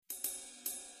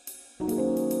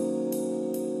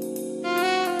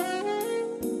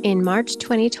In March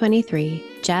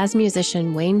 2023, jazz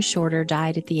musician Wayne Shorter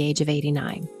died at the age of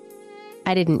 89.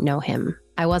 I didn't know him.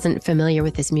 I wasn't familiar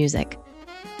with his music.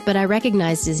 But I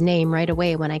recognized his name right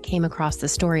away when I came across the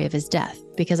story of his death,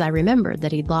 because I remembered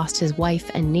that he'd lost his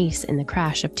wife and niece in the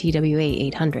crash of TWA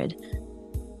 800.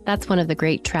 That's one of the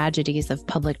great tragedies of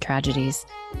public tragedies.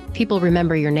 People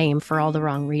remember your name for all the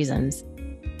wrong reasons.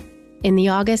 In the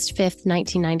August 5th,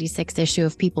 1996 issue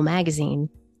of People magazine,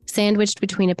 sandwiched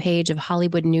between a page of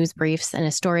Hollywood news briefs and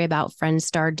a story about Friends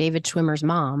star David Schwimmer's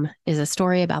mom, is a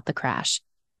story about the crash.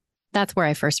 That's where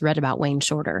I first read about Wayne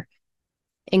Shorter.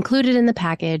 Included in the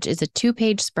package is a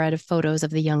 2-page spread of photos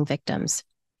of the young victims.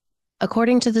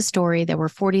 According to the story, there were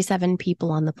 47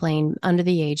 people on the plane under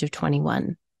the age of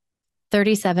 21.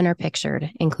 37 are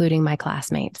pictured, including my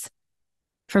classmates.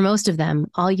 For most of them,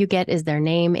 all you get is their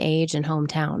name, age, and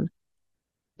hometown.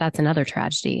 That's another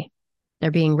tragedy. They're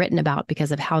being written about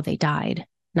because of how they died,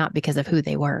 not because of who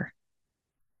they were.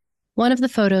 One of the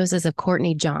photos is of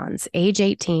Courtney Johns, age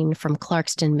 18, from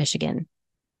Clarkston, Michigan.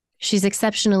 She's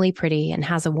exceptionally pretty and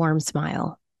has a warm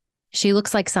smile. She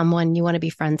looks like someone you want to be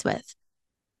friends with.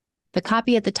 The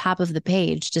copy at the top of the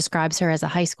page describes her as a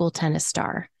high school tennis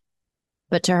star.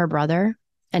 But to her brother,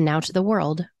 and now to the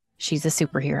world, she's a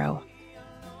superhero.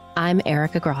 I'm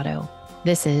Erica Grotto.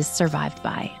 This is Survived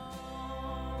By.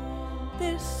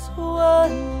 This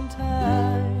one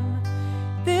time,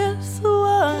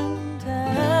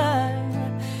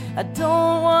 I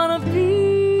don't want to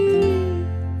be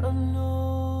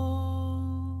alone.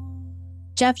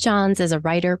 Geoff Johns is a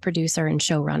writer, producer, and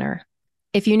showrunner.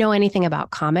 If you know anything about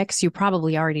comics, you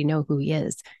probably already know who he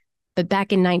is. But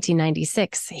back in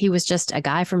 1996, he was just a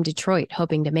guy from Detroit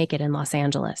hoping to make it in Los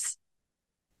Angeles.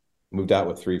 Moved out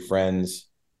with 3 friends,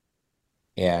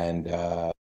 and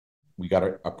we got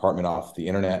an apartment off the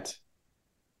internet,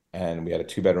 and we had a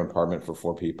 2-bedroom apartment for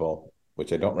 4 people,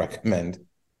 which I don't recommend.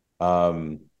 But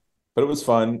it was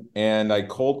fun. And I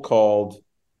cold called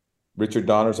Richard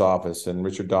Donner's office, and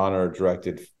Richard Donner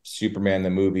directed Superman the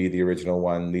movie, the original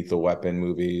one, Lethal Weapon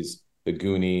movies, The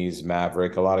Goonies,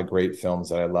 Maverick, a lot of great films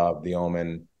that I love, The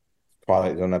Omen,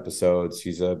 Twilight Zone episodes.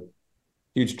 He's a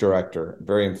huge director,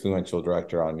 very influential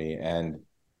director on me. And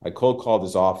I cold called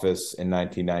his office in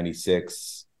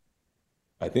 1996,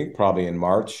 I think probably in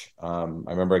March. I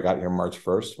remember I got here March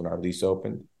 1st when our lease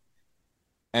opened.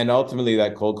 And ultimately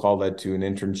that cold call led to an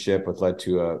internship, which led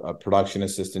to a production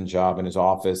assistant job in his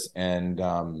office. And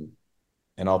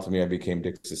ultimately I became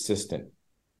Dick's assistant.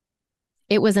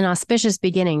 It was an auspicious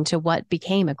beginning to what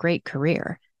became a great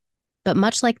career. But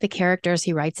much like the characters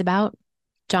he writes about,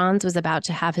 Johns was about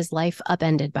to have his life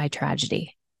upended by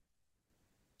tragedy.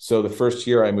 So the first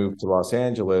year I moved to Los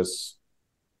Angeles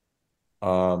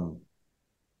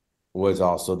was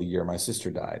also the year my sister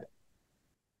died.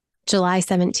 July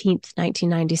 17th,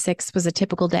 1996 was a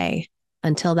typical day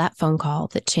until that phone call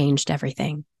that changed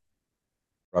everything.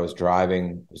 I was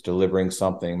driving, was delivering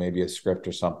something, maybe a script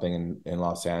or something in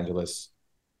Los Angeles.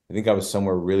 I think I was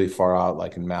somewhere really far out,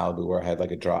 like in Malibu, where I had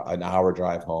like an hour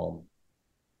drive home.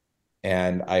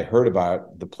 And I heard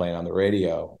about the plane on the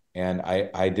radio, and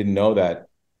I didn't know that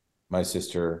my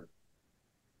sister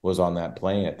was on that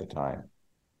plane at the time.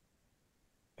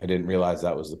 I didn't realize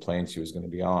that was the plane she was going to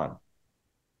be on.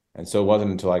 And so it wasn't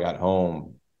until I got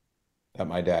home that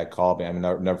my dad called me. I mean,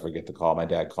 I'll never forget the call. My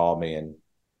dad called me, and,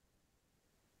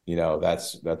 you know,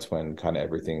 that's when kind of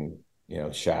everything, you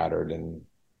know, shattered. And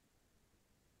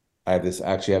I have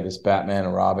this Batman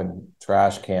and Robin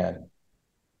trash can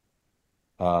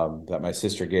that my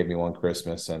sister gave me one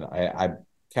Christmas, and I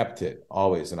kept it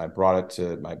always. And I brought it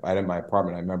to my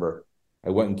apartment. I remember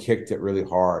I went and kicked it really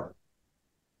hard.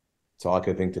 That's all I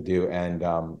could think to do. And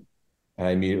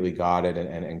I immediately got it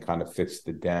and kind of fixed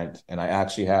the dent. And I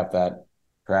actually have that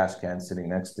trash can sitting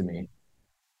next to me.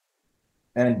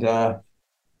 And the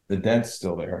dent's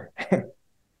still there.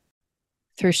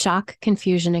 Through shock,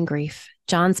 confusion, and grief,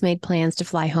 Johns made plans to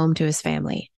fly home to his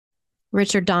family.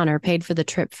 Richard Donner paid for the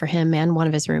trip for him and one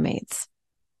of his roommates.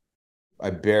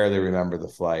 I barely remember the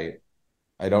flight.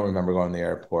 I don't remember going to the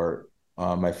airport.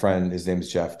 My friend, his name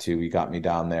is Jeff too. He got me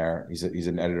down there. He's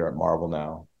an editor at Marvel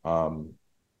now.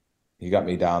 He got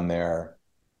me down there,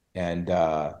 and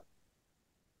I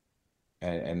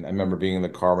remember being in the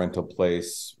car rental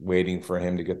place, waiting for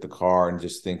him to get the car, and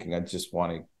just thinking, I just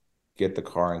want to get the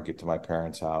car and get to my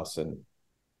parents' house, and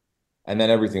then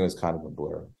everything was kind of a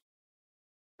blur.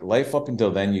 Life up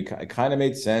until then, it kind of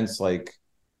made sense, like,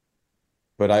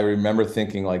 but I remember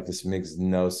thinking, like, this makes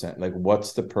no sense. Like,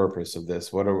 what's the purpose of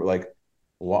this?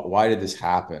 Why did this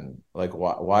happen? Like,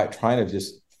 why trying to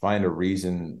just find a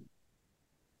reason,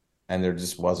 and there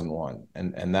just wasn't one.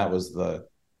 And that was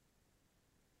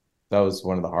That was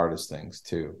one of the hardest things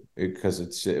too, because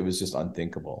it was just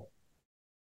unthinkable.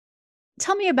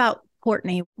 Tell me about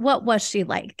Courtney. What was she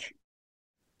like?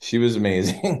 She was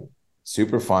amazing,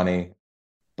 super funny,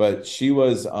 but she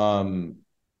was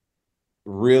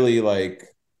really like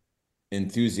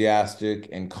enthusiastic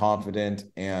and confident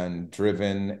and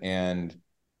driven and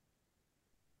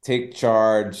take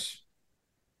charge.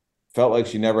 Felt like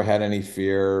she never had any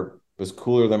fear, was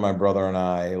cooler than my brother and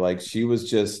I. Like she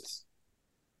was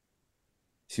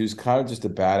kind of just a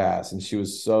badass. And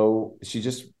she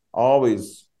just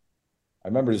always, I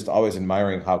remember just always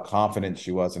admiring how confident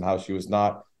she was and how she was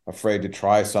not afraid to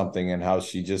try something and how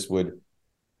she just would,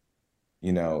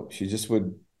 she just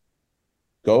would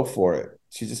go for it.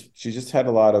 She just had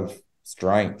a lot of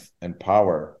strength and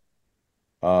power.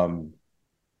 Um,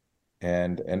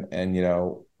 and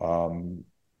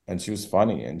she was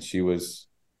funny and she was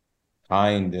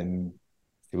kind and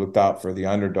she looked out for the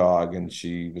underdog and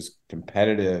she was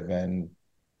competitive and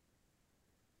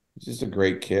just a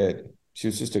great kid. She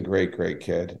was just a great, great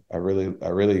kid. I really,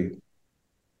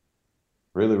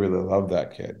 really loved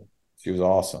that kid. She was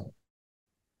awesome.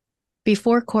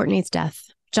 Before Courtney's death,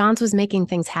 Johns was making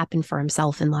things happen for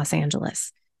himself in Los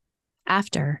Angeles.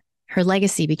 After, her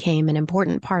legacy became an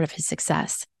important part of his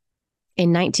success.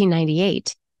 In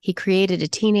 1998, he created a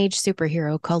teenage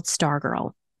superhero called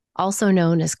Stargirl, also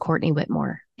known as Courtney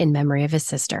Whitmore, in memory of his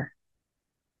sister.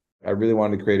 I really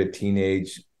wanted to create a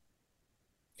teenage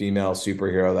female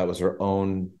superhero that was her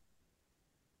own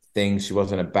thing. She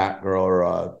wasn't a Batgirl or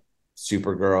a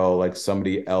Supergirl, like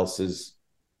somebody else's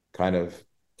kind of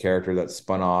character that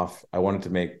spun off. I wanted to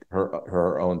make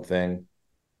her own thing.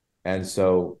 And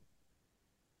so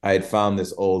I had found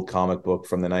this old comic book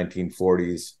from the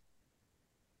 1940s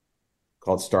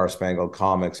called Star Spangled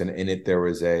Comics. And in it, there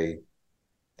was the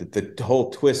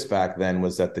whole twist back then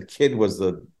was that the kid was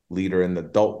the leader and the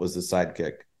adult was the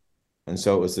sidekick. And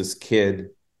so it was this kid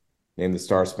named the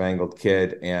Star Spangled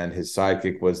Kid, and his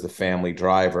sidekick was the family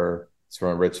driver. He's from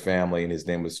a rich family, and his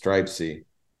name was Stripesy.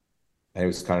 And he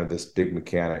was kind of this big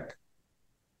mechanic.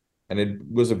 And it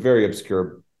was a very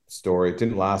obscure story. It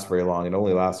didn't last very long. It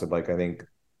only lasted like, I think,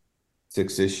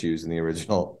 6 issues in the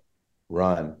original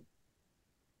run.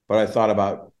 But I thought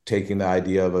about taking the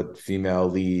idea of a female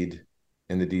lead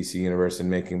in the DC universe and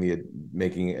making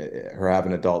her have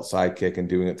an adult sidekick and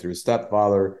doing it through a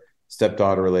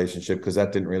stepdaughter relationship, because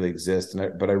that didn't really exist.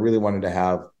 But I really wanted to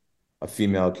have a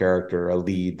female character, a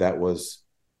lead that was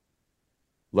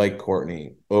like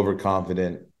Courtney,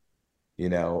 overconfident,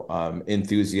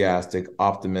 enthusiastic,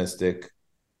 optimistic,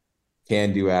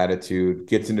 can-do attitude,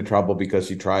 gets into trouble because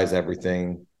she tries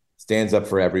everything, stands up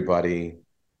for everybody,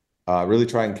 really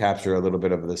try and capture a little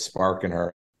bit of the spark in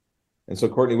her. And so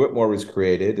Courtney Whitmore was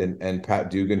created, and Pat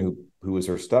Dugan, who was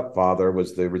her stepfather,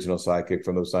 was the original sidekick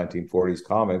from those 1940s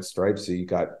comics.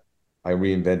 Stripesy I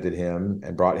reinvented him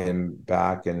and brought him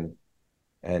back and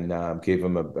gave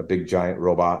him a big giant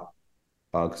robot,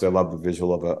 because I love the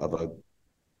visual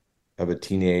of a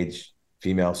teenage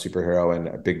female superhero and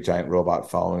a big giant robot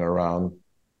following her around,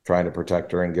 trying to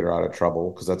protect her and get her out of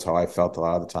trouble, because that's how I felt a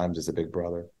lot of the times as a big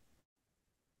brother.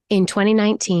 In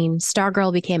 2019,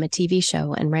 Stargirl became a TV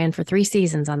show and ran for 3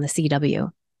 seasons on the CW.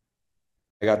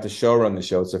 I got to showrun the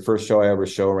show. It's the first show I ever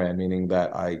showran, meaning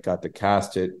that I got to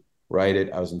cast it, write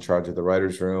it. I was in charge of the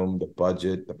writer's room, the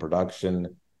budget, the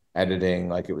production, editing.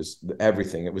 Like, it was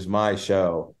everything. It was my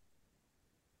show.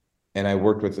 And I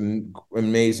worked with an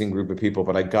amazing group of people,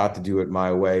 but I got to do it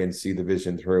my way and see the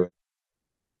vision through.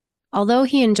 Although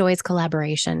he enjoys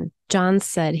collaboration, Johns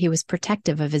said he was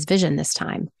protective of his vision this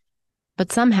time.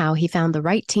 But somehow he found the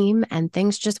right team and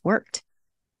things just worked.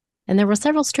 And there were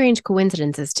several strange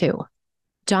coincidences too.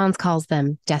 Johns calls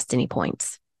them destiny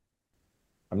points.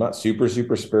 I'm not super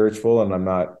spiritual, and I'm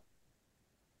not,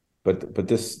 but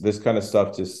this kind of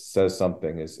stuff just says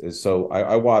something. So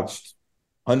I watched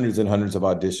hundreds and hundreds of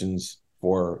auditions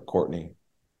for Courtney.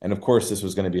 And of course, this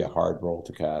was going to be a hard role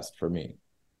to cast for me.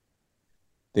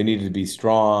 They needed to be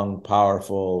strong,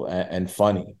 powerful, and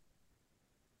funny.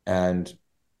 And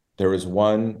there was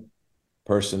one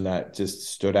person that just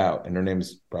stood out, and her name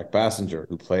is Breck Bassinger,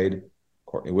 who played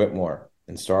Courtney Whitmore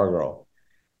in Stargirl.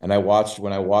 And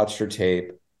when I watched her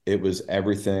tape, it was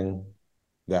everything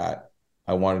that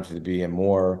I wanted it to be and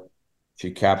more.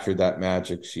 She captured that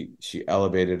magic. She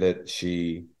elevated it.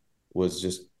 She was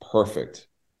just perfect.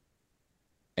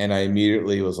 And I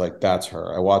immediately was like, that's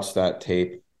her. I watched that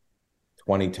tape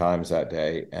 20 times that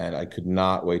day, and I could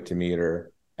not wait to meet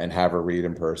her and have her read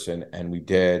in person. And we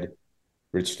did.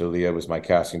 Rich D'Elia was my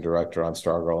casting director on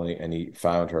Stargirl, and he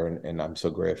found her, and I'm so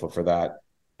grateful for that.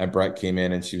 And Brett came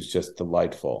in, and she was just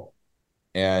delightful.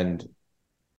 And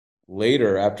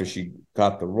later, after she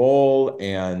got the role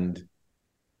and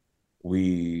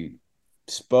we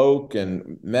spoke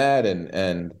and met,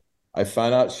 and I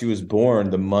found out she was born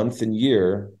the month and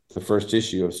year the first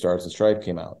issue of Stars and Stripe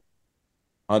came out.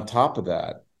 On top of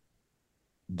that,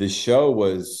 the show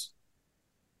was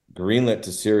greenlit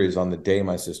to series on the day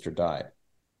my sister died,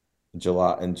 in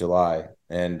July,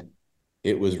 and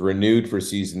it was renewed for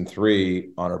season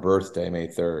 3 on her birthday, May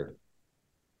 3rd.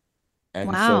 And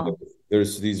so Wow.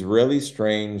 there's these really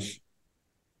strange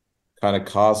kind of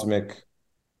cosmic,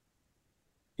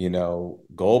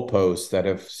 goalposts that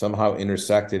have somehow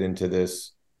intersected into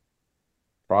this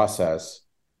process.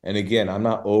 And again, I'm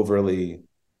not overly,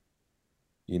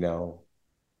 you know,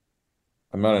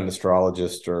 I'm not an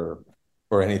astrologist or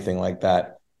anything like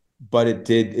that, but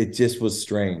it just was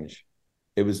strange.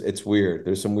 It's weird.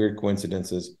 There's some weird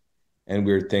coincidences and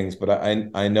weird things, but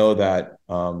I know that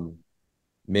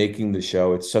making the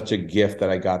show, it's such a gift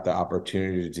that I got the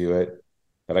opportunity to do it,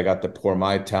 that I got to pour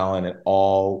my talent and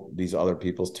all these other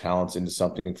people's talents into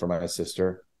something for my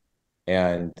sister,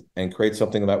 and create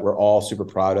something that we're all super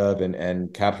proud of,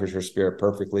 and captures her spirit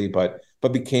perfectly, but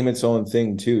became its own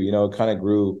thing too. It kind of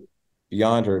grew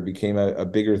beyond her. It became a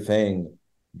bigger thing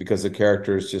because the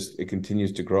character is just, it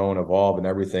continues to grow and evolve and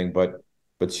everything. But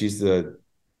she's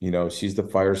she's the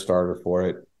fire starter for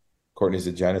it. Courtney's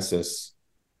the genesis.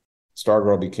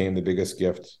 Stargirl became the biggest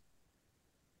gift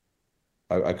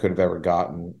I could have ever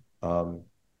gotten. And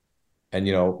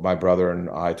my brother and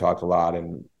I talked a lot,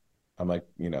 and I'm like,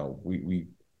 we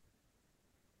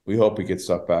hope we get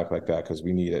stuff back like that, because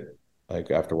we need it,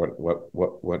 like after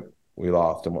what we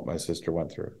lost and what my sister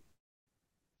went through.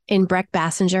 In Breck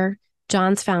Bassinger,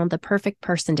 Johns found the perfect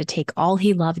person to take all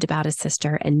he loved about his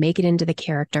sister and make it into the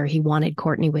character he wanted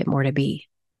Courtney Whitmore to be.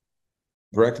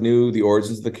 Breck knew the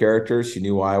origins of the character. She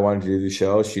knew why I wanted to do the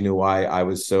show. She knew why I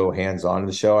was so hands-on in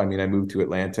the show. I mean, I moved to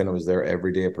Atlanta and I was there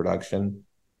every day of production,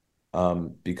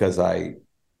 because I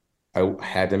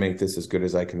had to make this as good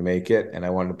as I can make it, and I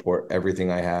wanted to pour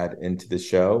everything I had into the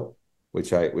show,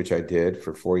 which I did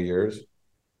for 4 years.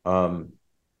 And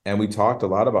we talked a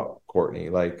lot about Courtney,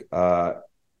 like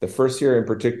the first year in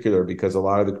particular, because a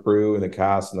lot of the crew and the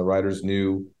cast and the writers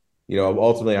knew,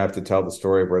 ultimately I have to tell the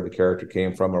story of where the character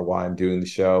came from, or why I'm doing the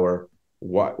show, or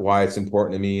why it's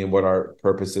important to me, and what our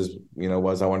purposes,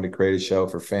 was. I wanted to create a show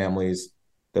for families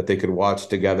that they could watch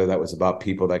together, that was about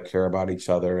people that care about each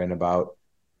other, and about,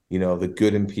 the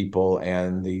good in people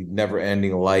and the never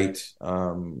ending light.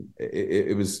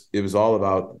 It was all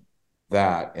about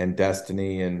that and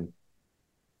destiny.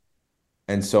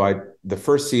 And so the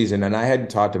first season, and I hadn't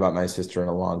talked about my sister in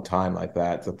a long time like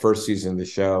that. The first season of the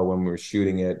show, when we were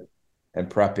shooting it and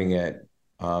prepping it,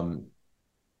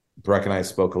 Breck and I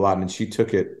spoke a lot, and she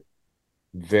took it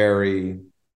very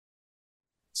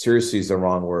seriously, is the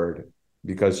wrong word,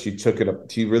 because she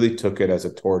really took it as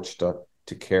a torch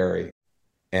to carry.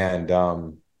 And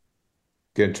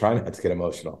good, try not to get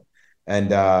emotional. And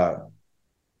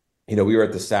we were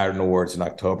at the Saturn Awards in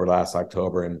last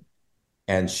October,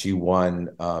 and she won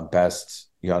Best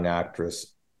Young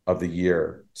Actress of the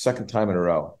Year, second time in a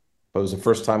row. But it was the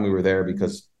first time we were there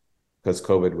because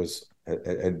COVID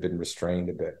had been restrained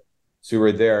a bit. So we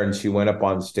were there, and she went up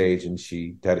on stage and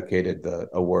she dedicated the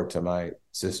award to my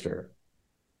sister.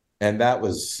 And that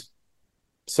was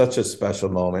such a special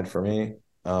moment for me.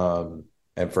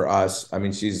 And for us. I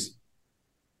mean, she's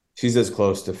as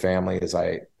close to family as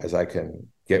I can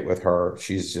get with her.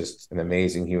 She's just an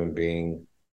amazing human being.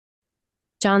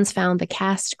 Johns found the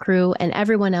cast, crew, and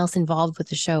everyone else involved with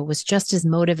the show was just as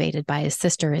motivated by his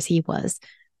sister as he was.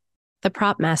 The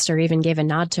prop master even gave a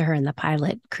nod to her in the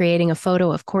pilot, creating a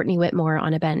photo of Courtney Whitmore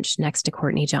on a bench next to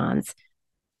Courtney Johns.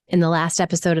 In the last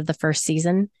episode of the first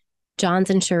season, Johns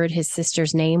ensured his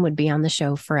sister's name would be on the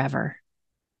show forever.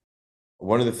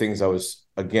 One of the things I was,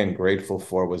 again, grateful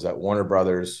for was that Warner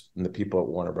Brothers and the people at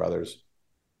Warner Brothers,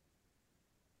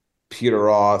 Peter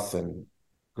Roth and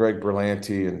Greg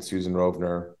Berlanti and Susan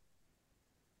Rovner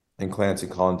and Clancy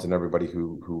Collins and everybody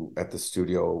who at the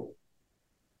studio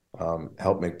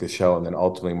helped make the show. And then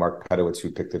ultimately Mark Pedowitz, who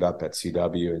picked it up at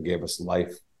CW and gave us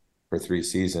life for 3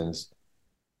 seasons.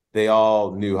 They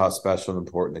all knew how special and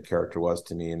important the character was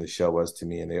to me and the show was to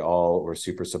me, and they all were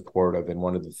super supportive. And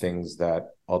one of the things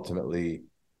that ultimately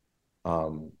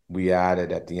we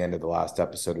added at the end of the last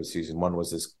episode of season 1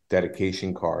 was this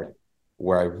dedication card,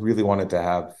 where I really wanted to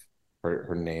have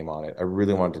her name on it. I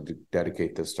really wanted to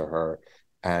dedicate this to her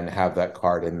and have that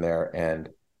card in there. And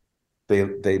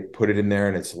they put it in there,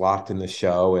 and it's locked in the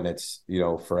show, and it's,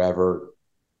 forever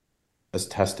as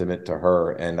testament to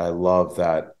her. And I love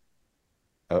that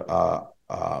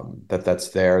that's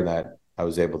there, that I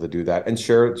was able to do that and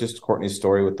share just Courtney's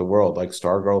story with the world, like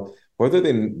Stargirl, whether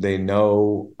they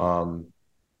know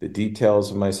the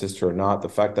details of my sister or not. The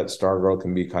fact that Stargirl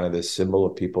can be kind of this symbol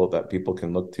of people that people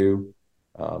can look to,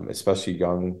 especially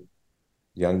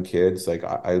young kids. Like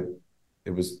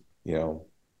it was,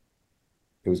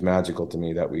 it was magical to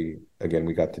me that we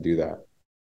got to do that.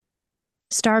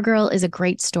 Stargirl is a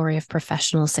great story of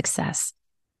professional success,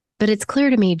 but it's clear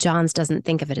to me Johns doesn't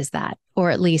think of it as that, or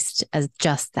at least as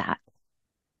just that.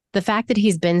 The fact that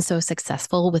he's been so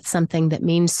successful with something that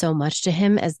means so much to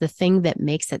him as the thing that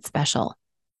makes it special.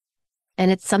 And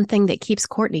it's something that keeps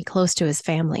Courtney close to his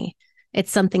family.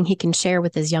 It's something he can share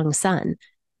with his young son.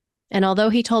 And although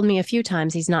he told me a few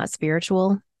times he's not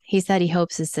spiritual, he said he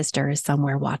hopes his sister is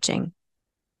somewhere watching.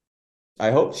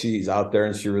 I hope she's out there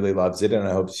and she really loves it, and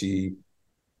I hope she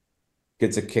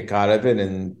gets a kick out of it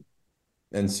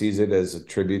and sees it as a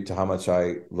tribute to how much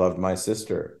I loved my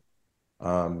sister.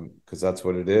 Because that's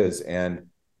what it is. And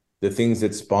the things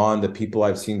that spawn, the people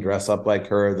I've seen dress up like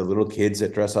her, the little kids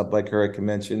that dress up like her at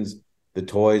conventions, the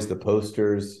toys, the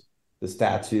posters, the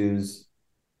statues,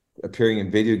 appearing in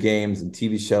video games and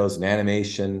TV shows and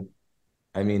animation.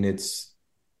 I mean, it's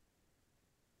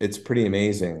pretty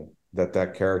amazing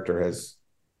that character has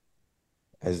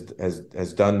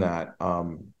done that.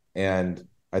 And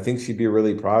I think she'd be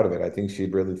really proud of it. I think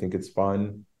she'd really think it's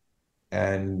fun.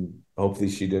 And hopefully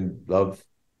she didn't love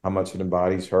how much it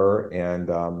embodies her.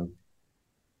 And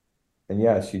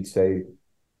yeah, she'd say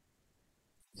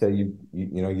you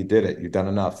did it. You've done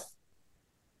enough.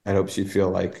 I hope she'd feel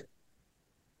like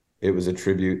it was a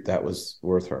tribute that was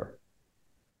worth her.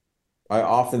 I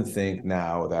often think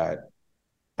now that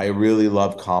I really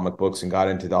love comic books and got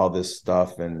into all this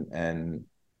stuff. And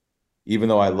even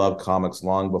though I loved comics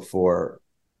long before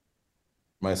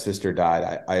my sister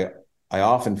died, I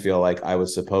often feel like I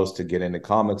was supposed to get into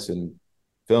comics and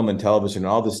film and television and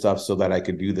all this stuff so that I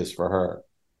could do this for her.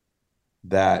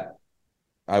 That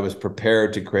I was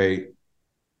prepared to create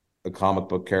a comic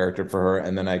book character for her,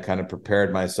 and then I kind of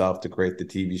prepared myself to create the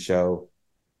TV show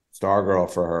Stargirl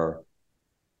for her.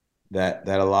 That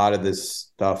a lot of this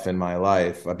stuff in my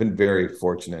life, I've been very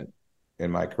fortunate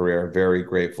in my career, very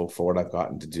grateful for what I've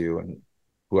gotten to do and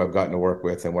who I've gotten to work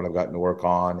with and what I've gotten to work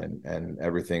on and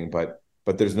everything. But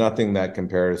there's nothing that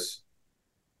compares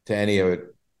to any of it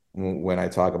when I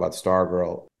talk about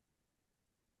Stargirl.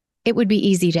 It would be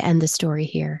easy to end the story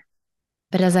here.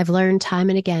 But as I've learned time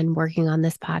and again working on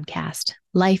this podcast,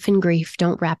 life and grief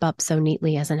don't wrap up so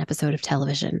neatly as an episode of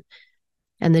television.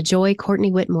 And the joy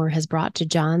Courtney Whitmore has brought to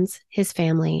Johns, his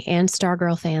family, and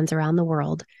Stargirl fans around the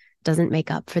world doesn't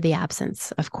make up for the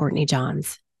absence of Courtney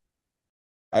Johns.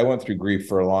 I went through grief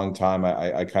for a long time.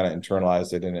 I kind of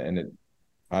internalized it, and it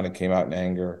kind of came out in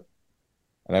anger.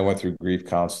 And I went through grief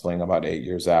counseling about 8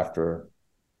 years after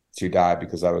she died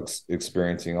because I was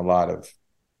experiencing a lot of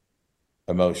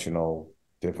emotional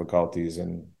difficulties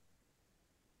and,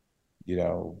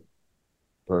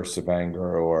 bursts of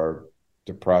anger or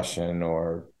depression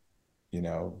or,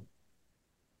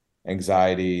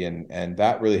 anxiety. And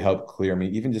that really helped clear me.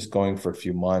 Even just going for a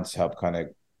few months helped kind of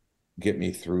get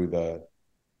me through the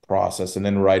process, and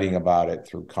then writing about it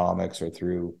through comics or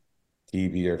through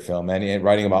TV or film, and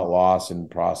writing about loss and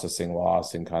processing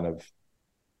loss and kind of,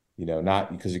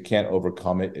 not because you can't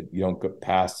overcome it. You don't get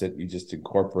past it. You just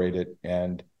incorporate it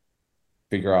and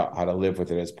figure out how to live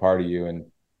with it as part of you. And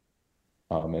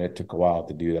it took a while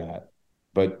to do that,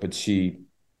 but she,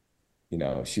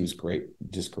 she was great,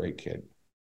 just great kid.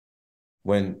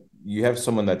 When you have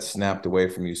someone that's snapped away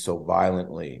from you so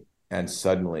violently and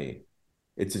suddenly,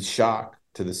 it's a shock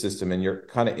to the system, and you're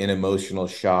kind of in emotional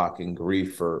shock and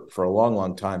grief for a long,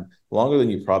 long time, longer than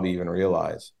you probably even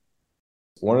realize.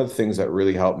 One of the things that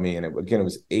really helped me, and it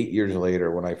was 8 years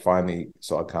later when I finally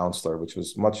saw a counselor, which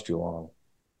was much too long,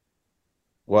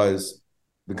 was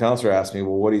the counselor asked me,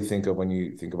 well, what do you think of when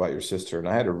you think about your sister? And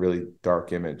I had a really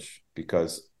dark image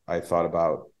because I thought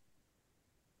about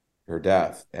her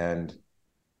death, and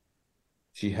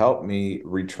she helped me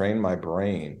retrain my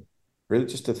brain, really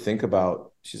just to think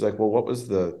about. She's like, well, what was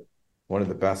one of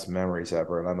the best memories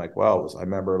ever? And I'm like, well,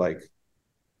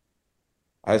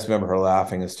 I just remember her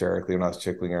laughing hysterically when I was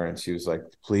tickling her, and she was like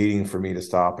pleading for me to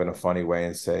stop in a funny way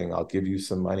and saying, I'll give you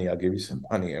some money. I'll give you some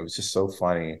money. It was just so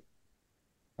funny.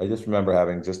 I just remember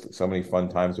having just so many fun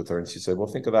times with her. And she said, well,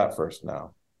 think of that first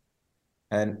now.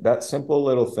 And that simple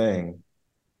little thing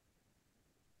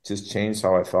just changed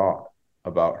how I thought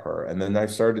about her. And then I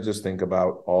started to just think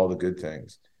about all the good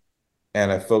things.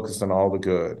 And I focused on all the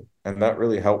good. And that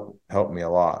really helped me a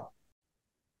lot.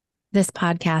 This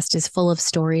podcast is full of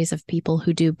stories of people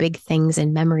who do big things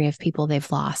in memory of people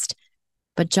they've lost.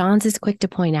 But Johns is quick to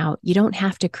point out you don't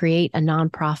have to create a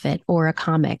nonprofit or a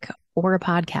comic or a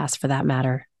podcast for that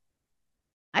matter.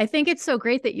 I think it's so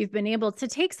great that you've been able to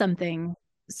take something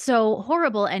so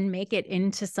horrible and make it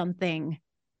into something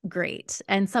great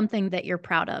and something that you're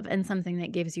proud of and something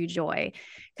that gives you joy.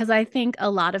 Because I think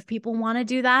a lot of people want to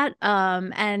do that.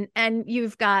 And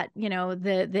you've got,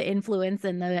 the influence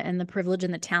and the privilege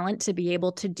and the talent to be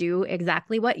able to do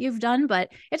exactly what you've done, but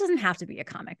it doesn't have to be a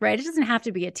comic, right? It doesn't have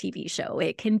to be a TV show.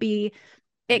 It can be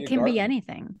anything. It can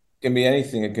be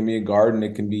anything. It can be a garden.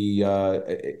 It can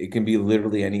be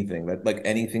literally anything like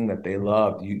anything that they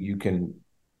love. You can,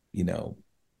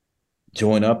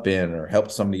 join up in or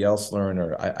help somebody else learn,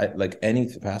 or I like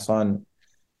anything, pass on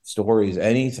stories,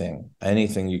 anything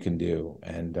you can do.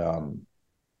 And,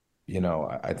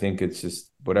 I think it's just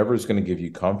whatever is going to give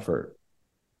you comfort.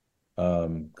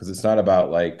 Cause it's not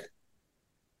about like,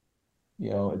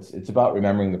 it's about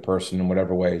remembering the person in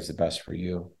whatever way is the best for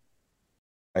you.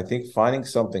 I think finding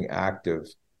something active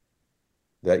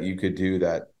that you could do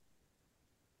that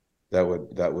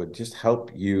would just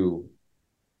help you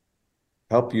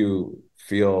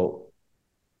feel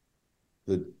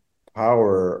the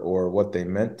power or what they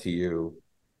meant to you,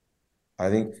 I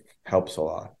think helps a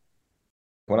lot.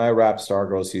 When I wrapped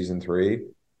Stargirl season 3,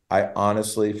 I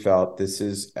honestly felt this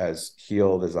is as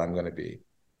healed as I'm going to be.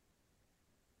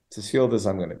 It's as healed as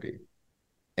I'm going to be.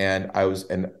 And I was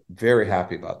very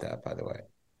happy about that, by the way.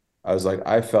 I was like,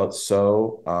 I felt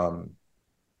so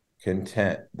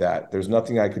content that there's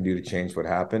nothing I could do to change what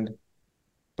happened.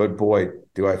 But boy,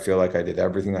 do I feel like I did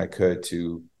everything I could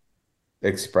to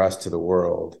express to the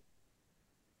world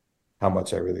how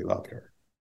much I really loved her.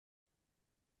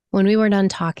 When we were done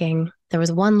talking, there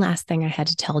was one last thing I had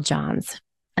to tell Johns.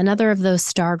 Another of those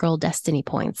Stargirl destiny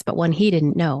points, but one he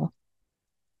didn't know.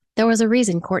 There was a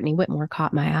reason Courtney Whitmore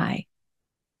caught my eye.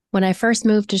 When I first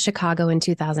moved to Chicago in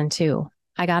 2002,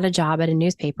 I got a job at a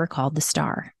newspaper called The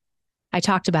Star. I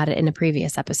talked about it in a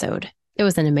previous episode. It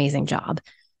was an amazing job.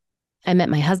 I met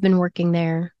my husband working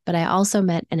there, but I also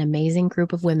met an amazing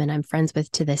group of women I'm friends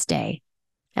with to this day.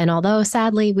 And although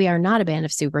sadly we are not a band of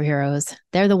superheroes,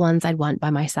 they're the ones I'd want by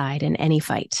my side in any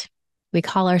fight. We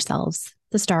call ourselves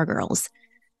the Stargirls.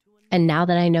 And now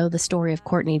that I know the story of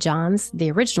Courtney Johns,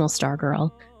 the original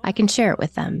Stargirl, I can share it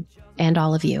with them and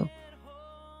all of you.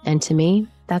 And to me,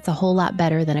 that's a whole lot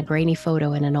better than a grainy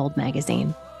photo in an old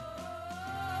magazine.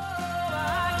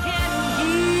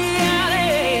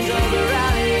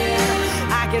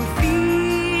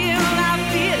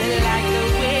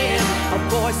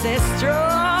 Is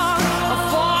strong, a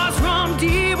force from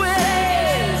deep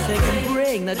within. They can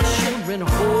bring the children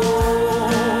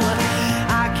home.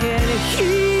 I can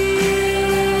hear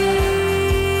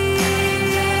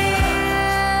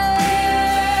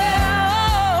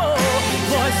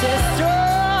voices strong.